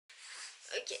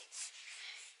Okay.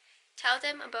 Tell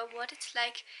them about what it's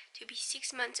like to be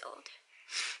 6 months old.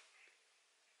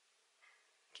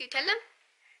 Can you tell them?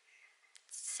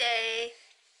 Say...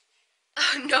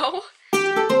 Oh, no.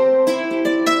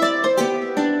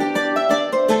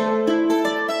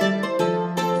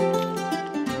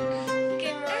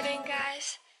 Good morning,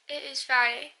 guys. It is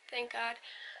Friday, thank God.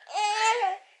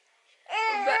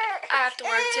 But I have to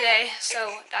work today,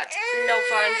 so that's no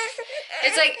fun.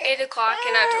 It's like 8 o'clock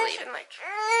and I have to leave in like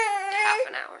half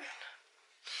an hour.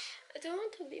 I don't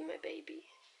want to leave my baby.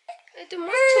 I don't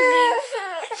want to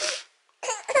leave.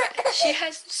 But she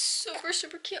has a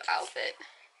super cute outfit.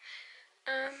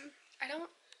 I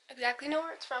don't exactly know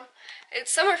where it's from.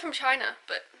 It's somewhere from China,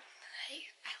 but hey,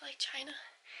 I like China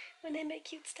when they make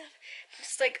cute stuff.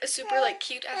 It's like a super like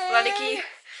cute athletic-y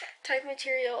type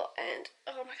material, and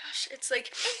oh my gosh, it's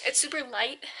super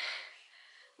light,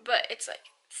 but it's like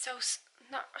so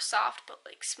not soft but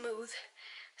like smooth,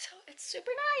 so it's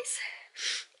super nice.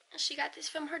 She got this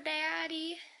from her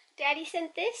daddy. Daddy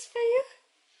sent this for you.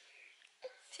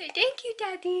 Say thank you,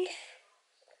 Daddy.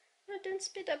 No, don't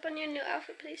spit up on your new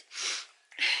outfit, please.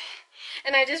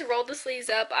 And I just rolled the sleeves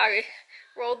up. I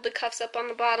rolled the cuffs up on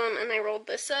the bottom, and I rolled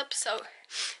this up, so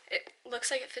it looks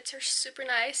like it fits her super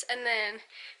nice. And then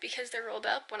because they're rolled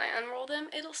up, when I unroll them,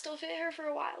 it'll still fit her for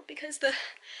a while because the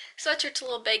sweatshirt's a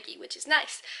little baggy, which is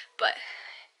nice, but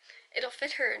it'll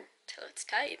fit her until it's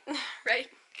tight, right?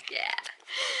 Yeah.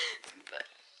 But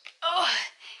oh,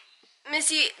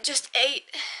 Missy just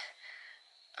ate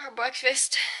our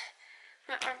breakfast.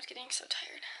 My arm's getting so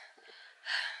tired.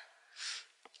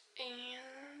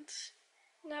 And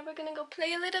now we're gonna go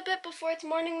play a little bit before it's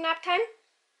morning nap time.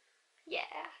 Yeah.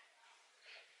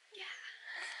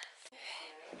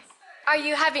 Are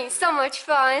you having so much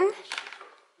fun?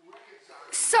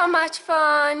 So much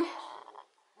fun.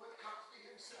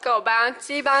 Go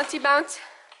bouncy, bouncy, bounce.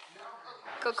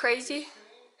 Go crazy.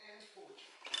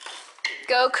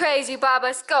 Go crazy,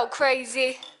 Babas. Go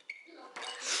crazy.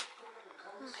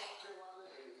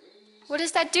 What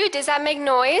does that do? Does that make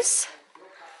noise?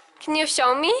 Can you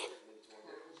show me?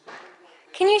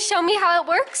 Can you show me how it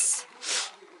works?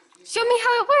 Show me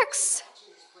how it works.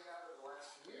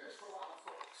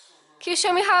 Can you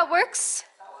show me how it works?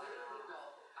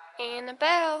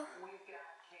 Annabelle.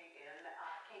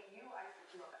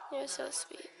 You're so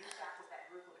sweet.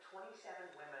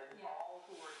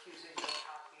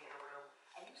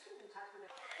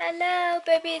 Hello,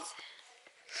 babies.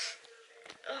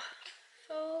 Oh,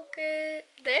 focus.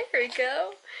 There we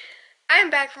go. I'm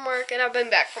back from work, and I've been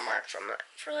back from work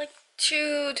for like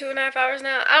 2.5 hours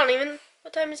now. I don't even.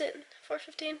 What time is it?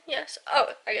 4:15? Yes.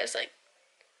 Oh, I guess like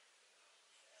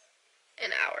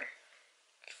an hour.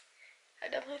 I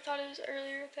definitely thought it was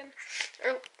earlier than,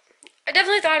 or I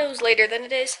definitely thought it was later than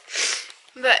it is.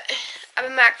 But I've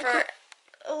been back for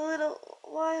a little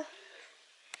while,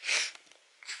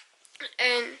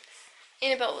 and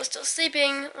Annabelle was still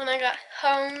sleeping when I got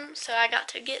home, so I got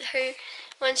to get her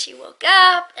when she woke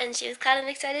up, and she was kind of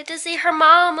excited to see her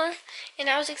mama, and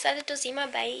I was excited to see my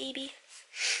baby.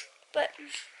 But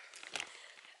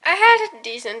I had a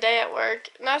decent day at work.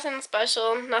 Nothing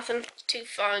special, nothing too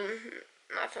fun,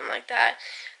 nothing like that.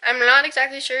 I'm not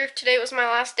exactly sure if today was my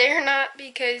last day or not,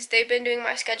 because they've been doing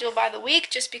my schedule by the week,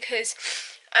 just because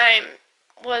I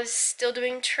was still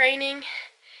doing training.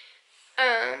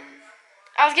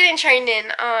 I was getting trained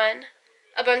in on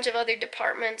a bunch of other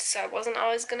departments, so I wasn't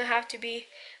always going to have to be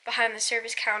behind the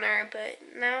service counter, but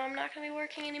now I'm not going to be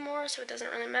working anymore, so it doesn't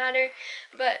really matter.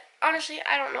 But honestly,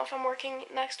 I don't know if I'm working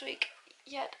next week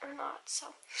yet or not,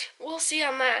 so we'll see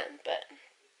on that. But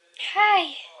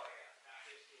hi.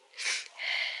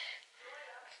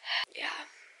 Yeah,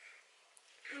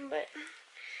 but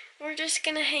we're just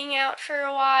gonna hang out for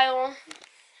a while.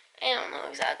 I don't know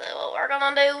exactly what we're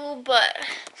gonna do, but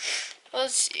we'll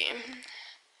see.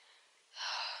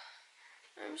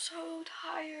 I'm so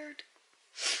tired.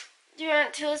 Do you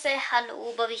want to say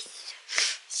hello, Bobby?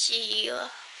 See you.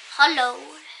 Hello.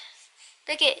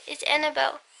 Look it, it's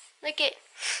Annabelle. Look it.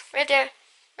 Right there.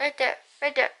 Right there.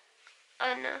 Right there.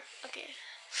 Oh no. Okay.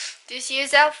 Do you see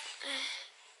yourself?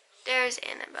 There's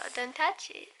Annabelle. Don't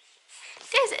touch it.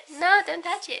 There's it. No, don't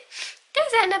touch it.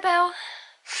 There's Annabelle.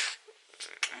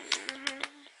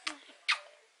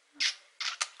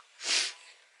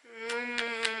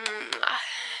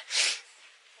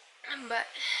 But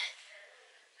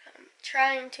I'm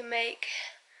trying to make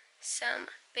some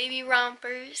baby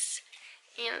rompers,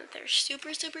 and they're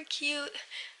super cute.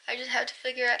 I just have to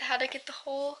figure out how to get the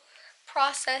whole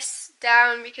process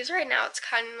down, because right now it's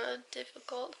kind of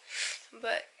difficult,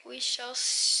 but we shall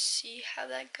see how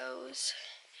that goes.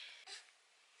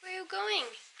 Where are you going?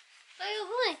 Oh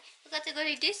boy, we got to go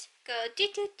to this. Go do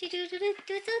do do do do do do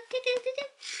do do do.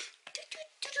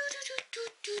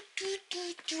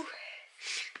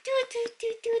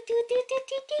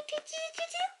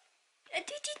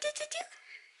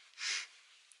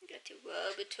 Got to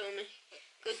rub it on me.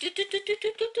 Go do do do do do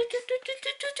do do do do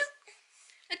do do.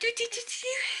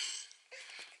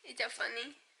 Is that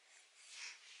funny?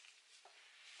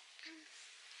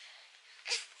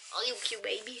 Oh, you cute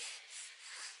baby.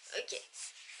 Okay.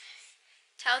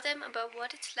 Tell them about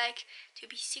what it's like to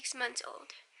be 6 months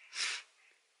old.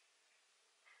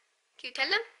 Can you tell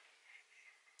them?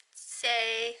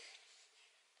 Say.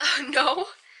 Oh no,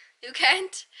 you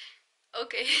can't.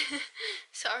 Okay,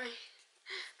 sorry.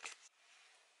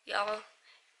 Y'all,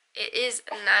 it is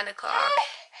 9 o'clock,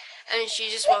 and she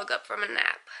just woke up from a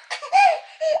nap.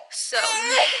 So,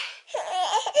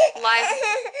 life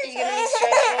is gonna be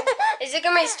stressful. Is it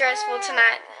gonna be stressful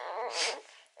tonight?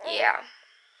 Yeah.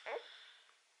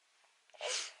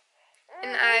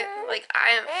 And I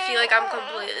feel like I'm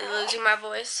completely losing my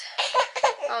voice.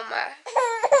 Oh my.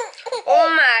 Oh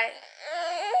my.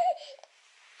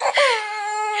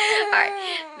 Alright,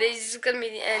 this is gonna be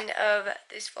the end of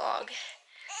this vlog.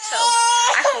 So,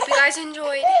 I hope you guys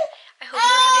enjoyed. I hope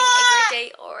you're having a great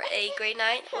day or a great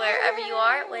night, wherever you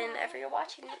are, whenever you're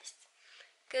watching this.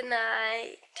 Good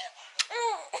night.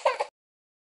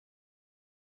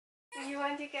 You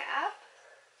want to get up?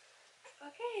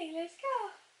 Okay, let's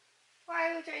go.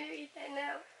 Why are we trying to eat that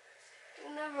now? I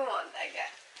never want that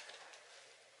guy.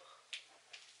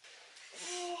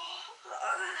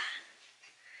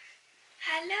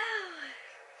 Hello.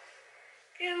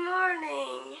 Good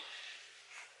morning.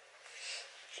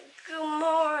 Good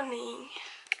morning.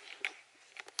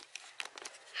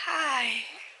 Hi.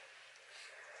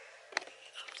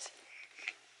 Oops.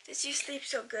 Did you sleep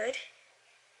so good?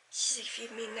 She's like,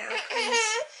 feed me now,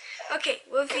 please. Okay,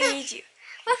 we'll feed you.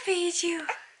 We'll feed you.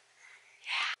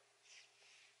 Yeah.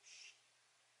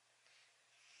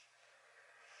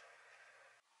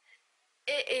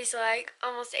 It is like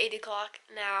almost 8 o'clock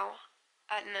now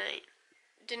at night.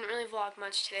 Didn't really vlog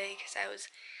much today because I was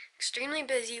extremely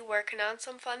busy working on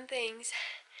some fun things.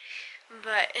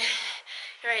 But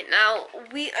right now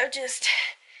we are just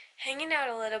hanging out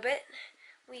a little bit.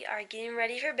 We are getting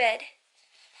ready for bed.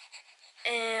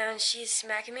 And she's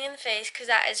smacking me in the face because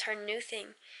that is her new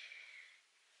thing.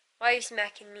 Why are you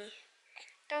smacking me?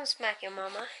 Don't smack your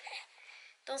mama.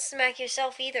 Don't smack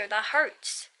yourself either. That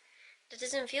hurts. That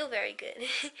doesn't feel very good.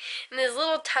 And this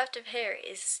little tuft of hair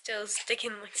is still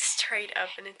sticking like straight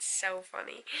up, and it's so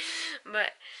funny.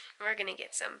 But we're gonna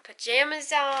get some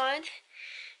pajamas on,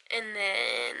 and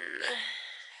then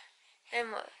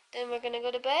what? Then we're gonna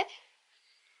go to bed.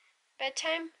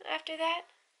 Bedtime after that.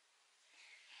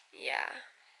 Yeah,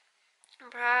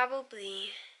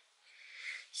 probably.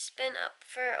 She's been up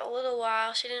for a little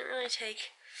while. She didn't really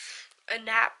take a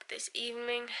nap this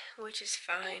evening, which is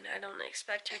fine. I don't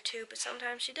expect her to, but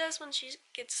sometimes she does when she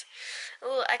gets a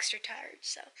little extra tired,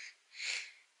 so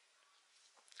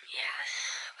yeah.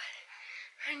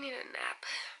 I need a nap.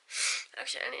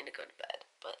 Actually, I need to go to bed,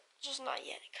 but just not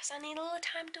yet, because I need a little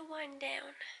time to wind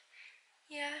down.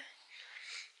 Yeah.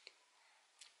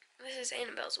 This is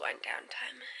Annabelle's wind down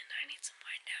time, and I need some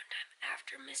wind down time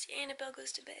after Miss Annabelle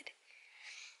goes to bed.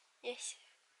 Yes.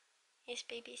 Yes,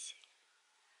 babies.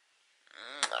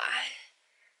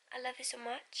 I love you so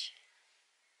much.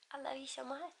 I love you so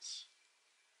much.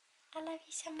 I love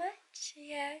you so much.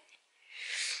 Yeah.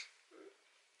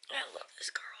 I love this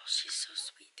girl. She's so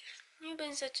sweet. You've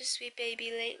been such a sweet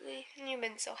baby lately. And you've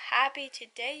been so happy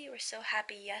today. You were so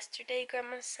happy yesterday,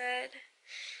 Grandma said.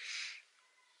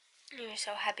 You were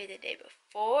so happy the day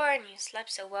before. And you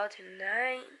slept so well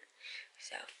tonight.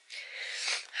 So,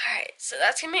 alright. So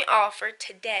that's going to be all for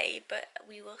today. But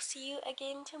we will see you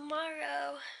again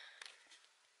tomorrow.